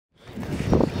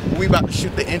we about to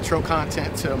shoot the intro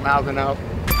content to Mouthin Out.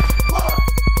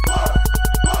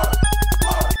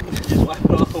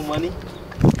 Wiping off some money.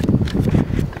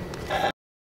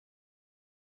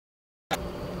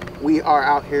 We are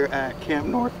out here at Camp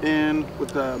North End with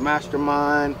the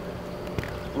mastermind,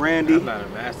 Randy. I'm not a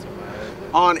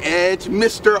mastermind. On Edge,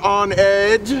 Mr. On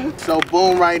Edge. So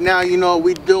boom, right now, you know what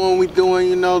we doing,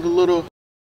 you know, the little.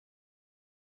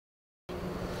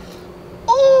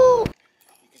 Oh!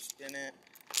 You can spin it,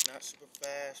 not super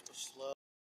fast, but slow.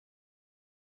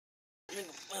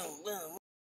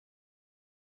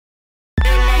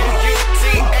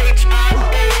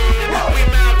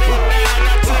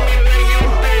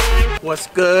 What's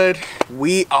good?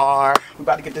 We about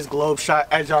to get this globe shot.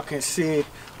 As y'all can see,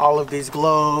 all of these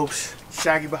globes.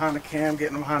 Shaggy behind the cam,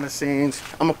 getting them behind the scenes.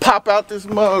 I'm gonna pop out this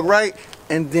mug, right?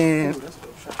 And then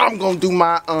I'm gonna do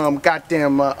my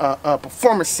goddamn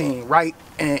performance scene, right?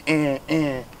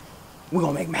 And we're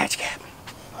gonna make magic happen.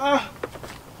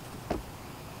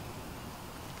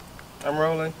 I'm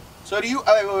rolling. So do you,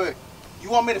 wait,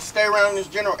 you want me to stay around this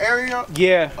general area?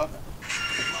 Yeah. Okay.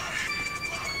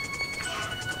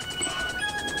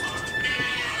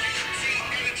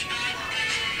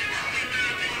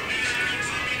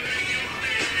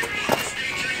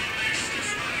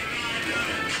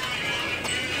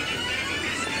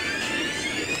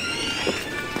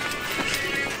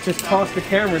 Just toss the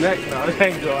camera next. No, I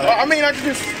ain't doing it. I mean, I can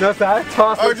just. Just that.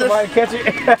 Toss it, somebody catch it.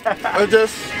 Or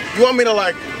just. You want me to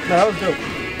like? No, that was dope.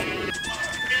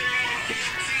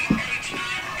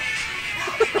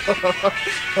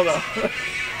 Hold on.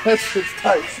 That shit's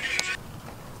tight.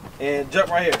 And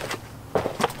jump right here.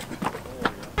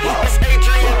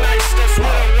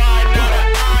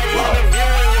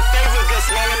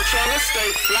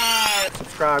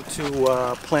 Subscribe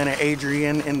to Planet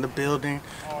Adrian in the building.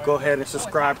 Go ahead and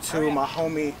subscribe to my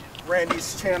homie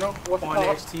Randy's channel. What's On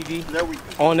Edge TV. There we go.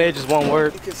 On Edge is one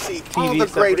word. You can see TV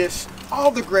all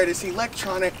the greatest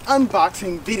electronic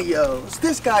unboxing videos.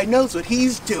 This guy knows what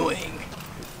he's doing.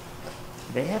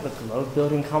 They have a globe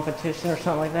building competition or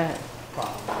something like that?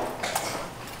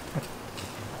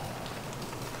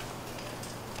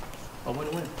 Oh,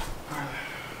 win.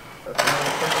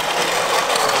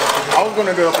 I was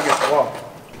gonna go up against the wall.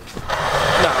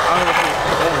 No, I don't know if you're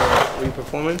performing. Are you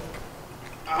performing?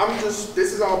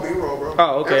 This is all B-roll, bro.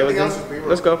 Oh, okay. Everything else is B-roll.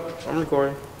 Let's go. I'm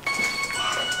recording.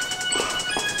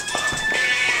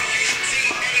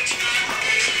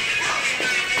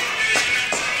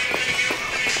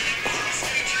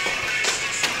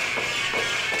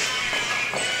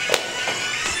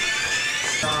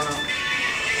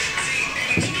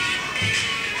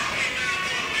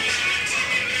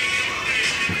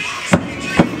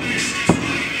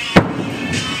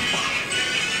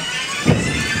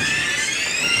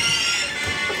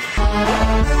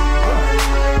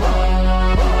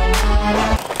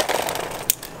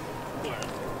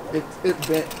 It's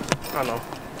bent. I know.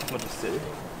 What the city?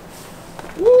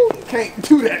 Woo! You can't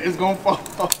do that. It's gonna fall.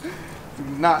 Do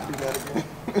not do that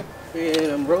again.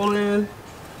 And I'm rolling.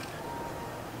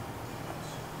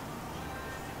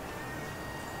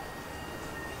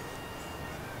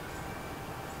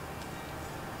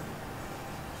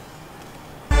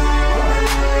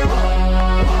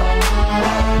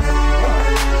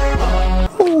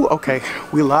 Ooh, okay.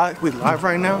 We live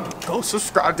right now. Go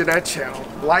subscribe to that channel.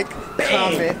 Like,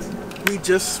 comment.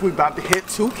 We about to hit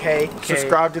 2K.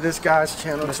 Subscribe to this guy's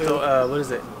channel too. What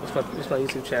is it? What's my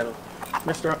YouTube channel?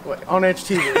 Mr. On Edge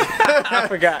TV. I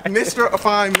forgot. Mr.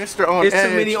 On Edge. It's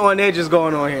too many on edges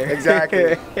going on here.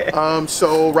 Exactly.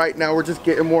 So right now we're just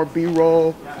getting more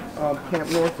B-roll. Camp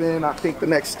North End. I think the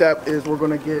next step is we're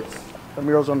gonna get the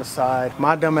murals on the side.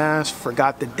 My dumb ass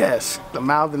forgot the desk, the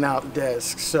Mouthin Out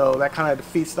desk. So that kind of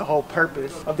defeats the whole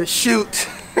purpose of the shoot.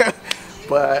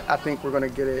 But I think we're gonna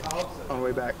get it on the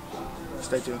way back.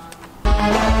 Stay tuned.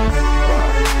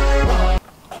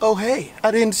 Oh hey, I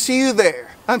didn't see you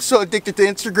there. I'm so addicted to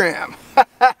Instagram.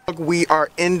 We are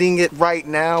ending it right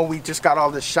now. We just got all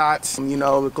the shots, you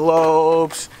know, the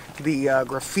globes, the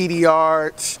graffiti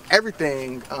art,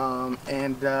 everything.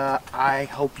 I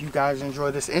hope you guys enjoy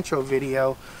this intro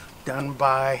video done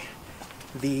by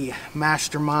the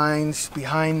masterminds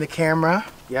behind the camera.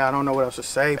 Yeah, I don't know what else to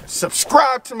say.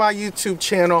 Subscribe to my YouTube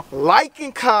channel, like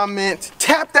and comment,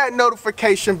 tap that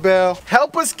notification bell.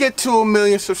 Help us get to 1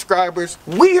 million subscribers.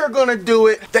 We are gonna do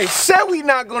it. They said we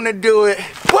not gonna do it,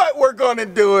 but we're gonna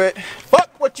do it. Fuck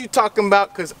what you talking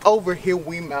about, cause over here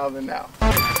we Mouthin Out.